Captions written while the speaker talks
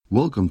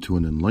Welcome to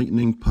an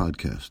enlightening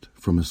podcast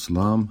from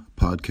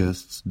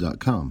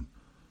IslamPodcasts.com.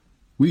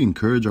 We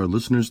encourage our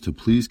listeners to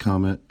please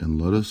comment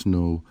and let us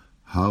know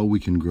how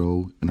we can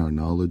grow in our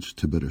knowledge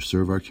to better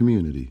serve our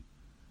community.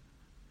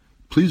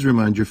 Please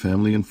remind your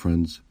family and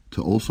friends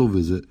to also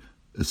visit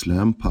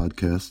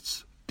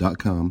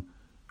IslamPodcasts.com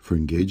for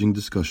engaging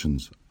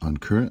discussions on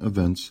current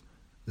events,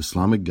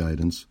 Islamic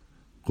guidance,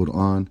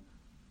 Quran,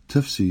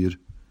 tafsir,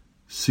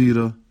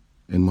 seerah,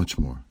 and much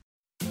more.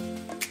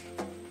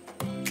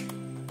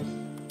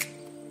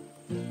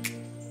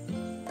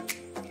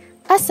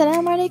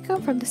 Assalamu alaikum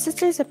from the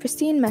Sisters of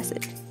Pristine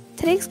Message.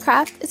 Today's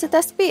craft is a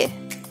tasbih.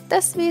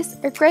 Tasbihs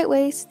are great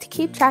ways to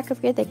keep track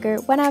of your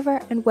dhikr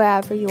whenever and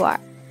wherever you are.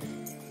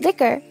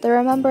 Dhikr, the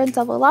remembrance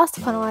of Allah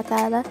subhanahu wa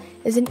ta'ala,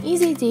 is an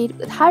easy deed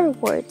with high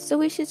reward, so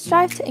we should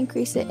strive to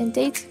increase it in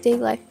day-to-day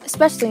life,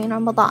 especially in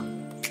Ramadan.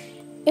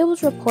 It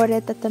was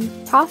reported that the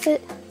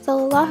Prophet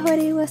sallallahu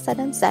alaihi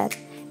wasallam said,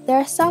 "There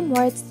are some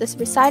words the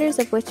reciters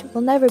of which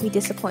will never be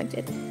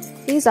disappointed.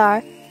 These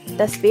are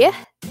tasbih,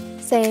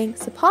 saying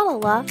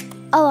Subhanallah,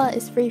 Allah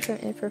is free from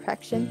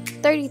imperfection,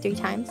 33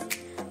 times.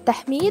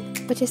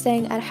 Tahmeed, which is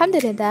saying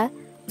Alhamdulillah,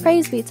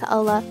 praise be to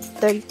Allah,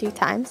 33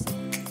 times.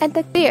 And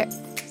Takbir,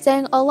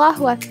 saying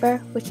Allahu Akbar,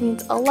 which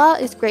means Allah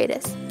is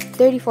greatest,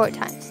 34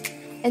 times.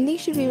 And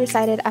these should be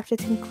recited after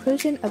the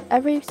conclusion of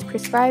every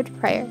prescribed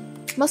prayer.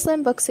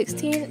 Muslim Book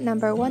 16,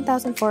 number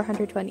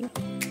 1420.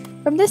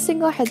 From this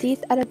single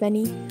hadith out of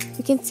many,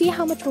 we can see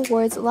how much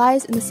rewards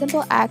lies in the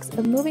simple acts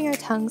of moving our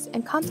tongues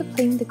and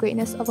contemplating the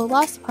greatness of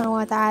Allah subhanahu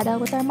wa ta'ala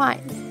with our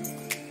minds.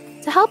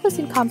 To help us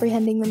in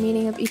comprehending the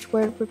meaning of each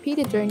word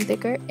repeated during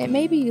dhikr, it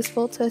may be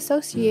useful to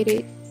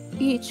associate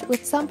each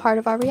with some part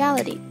of our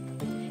reality.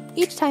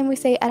 Each time we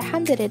say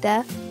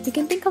Alhamdulillah, we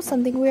can think of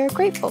something we are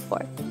grateful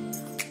for.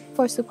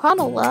 For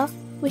Subhanallah,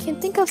 we can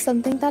think of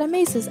something that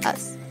amazes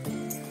us.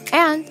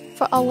 And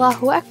for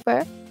Allahu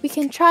Akbar, we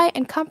can try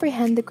and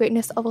comprehend the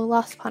greatness of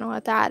Allah subhanahu wa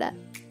ta'ala.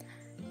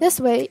 This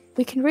way,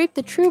 we can reap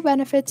the true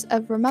benefits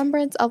of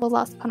remembrance of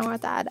Allah subhanahu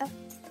wa ta'ala.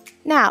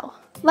 Now,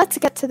 let's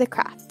get to the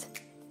craft.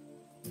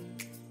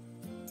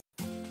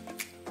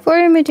 For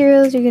your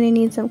materials, you're going to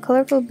need some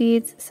colorful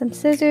beads, some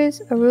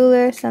scissors, a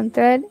ruler, some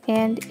thread,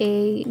 and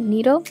a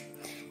needle.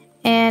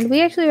 And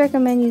we actually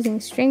recommend using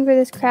string for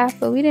this craft,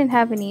 but we didn't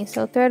have any,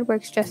 so thread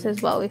works just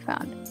as well, we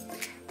found.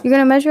 You're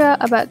going to measure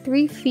out about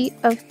 3 feet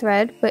of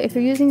thread, but if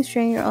you're using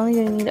string, you're only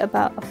going to need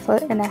about 1.5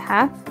 feet.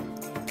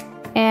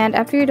 And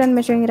after you're done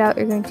measuring it out,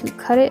 you're going to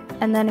cut it,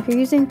 and then if you're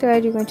using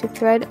thread, you're going to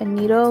thread a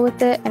needle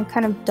with it and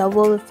kind of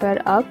double the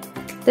thread up.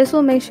 This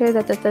will make sure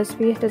that the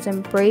tasbih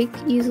doesn't break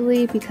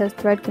easily because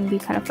thread can be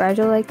kind of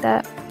fragile like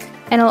that.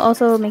 And it'll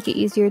also make it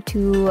easier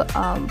to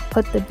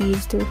put the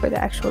beads through for the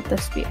actual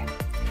tasbih.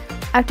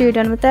 After you're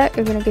done with that,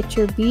 you're going to get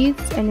your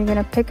beads and you're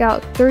going to pick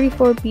out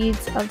 34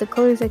 beads of the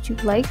colors that you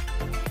like.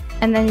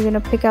 And then you're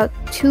going to pick out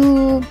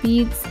 2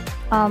 beads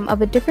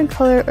of a different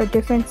color or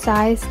different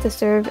size to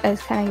serve as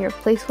kind of your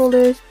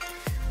placeholders.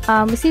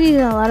 We see these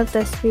in a lot of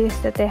tasbihs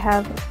that they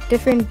have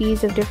different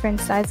beads of different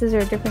sizes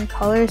or different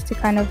colors to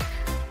kind of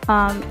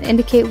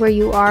indicate where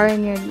you are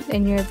in your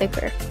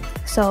dhikr.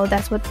 So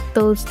that's what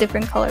those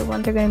different colored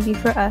ones are going to be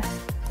for us.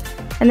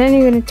 And then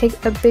you're going to take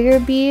a bigger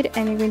bead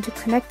and you're going to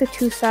connect the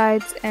 2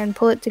 sides and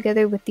pull it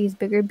together with these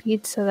bigger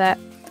beads so that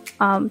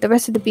the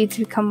rest of the beads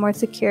become more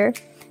secure.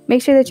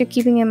 Make sure that you're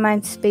keeping in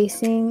mind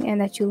spacing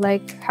and that you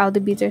like how the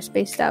beads are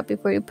spaced out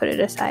before you put it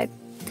aside.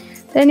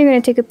 Then you're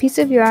going to take a piece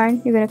of yarn,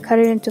 you're going to cut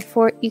it into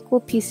 4 equal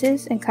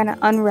pieces and kind of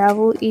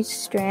unravel each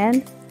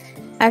strand.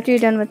 After you're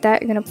done with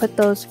that, you're going to put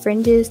those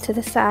fringes to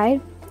the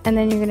side, and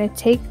then you're going to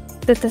take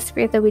the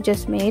tasbih that we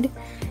just made,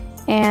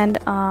 and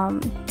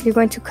you're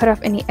going to cut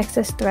off any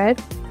excess thread.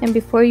 And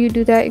before you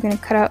do that, you're going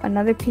to cut out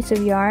another piece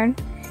of yarn,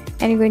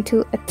 and you're going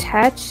to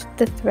attach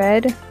the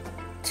thread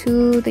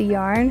to the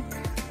yarn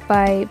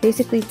by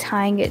basically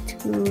tying it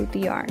to the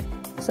yarn.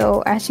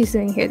 So as she's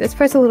doing here, this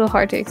part's a little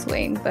hard to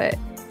explain, but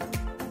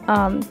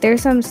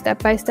there's some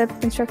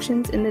step-by-step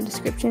instructions in the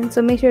description,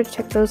 so make sure to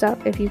check those out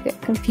if you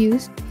get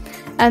confused.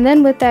 And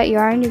then with that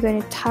yarn, you're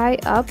going to tie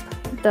up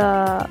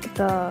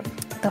the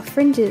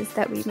fringes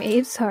that we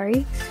made,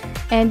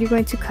 and you're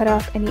going to cut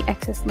off any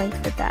excess length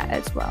for that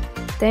as well.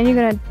 Then you're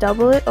going to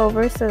double it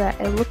over so that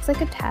it looks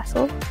like a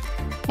tassel,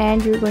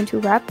 and you're going to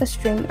wrap a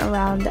string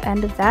around the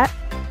end of that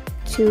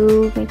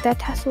to make that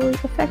tassel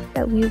effect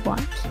that we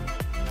want.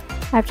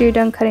 After you're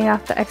done cutting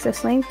off the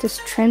excess length,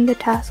 just trim the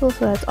tassel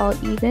so that's all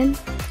even,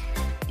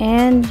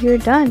 and you're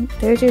done.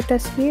 There's your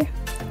tasbih.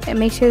 And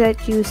make sure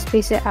that you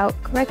space it out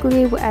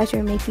correctly as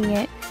you're making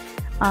it.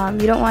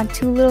 You don't want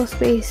too little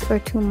space or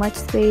too much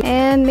space.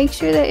 And make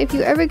sure that if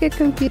you ever get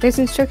confused, there's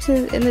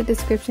instructions in the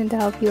description to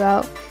help you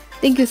out.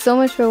 Thank you so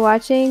much for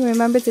watching.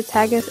 Remember to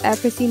tag us at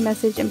Pristine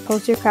Message and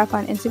post your craft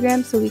on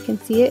Instagram so we can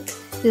see it.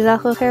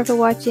 Jazakallah khair for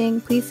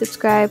watching. Please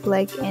subscribe,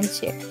 like, and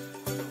share.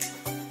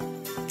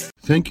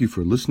 Thank you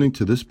for listening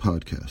to this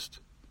podcast.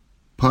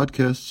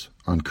 Podcasts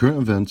on current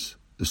events,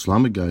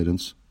 Islamic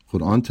guidance,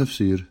 Quran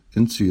tafsir,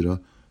 and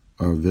seerah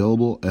are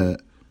available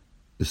at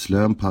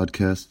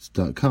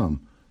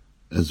IslamPodcasts.com.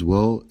 as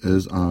well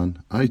as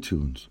on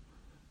iTunes.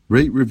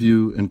 Rate,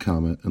 review, and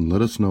comment, and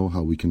let us know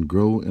how we can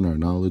grow in our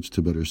knowledge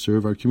to better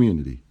serve our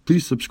community.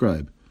 Please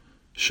subscribe.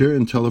 Share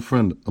and tell a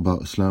friend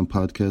about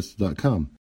IslamPodcasts.com.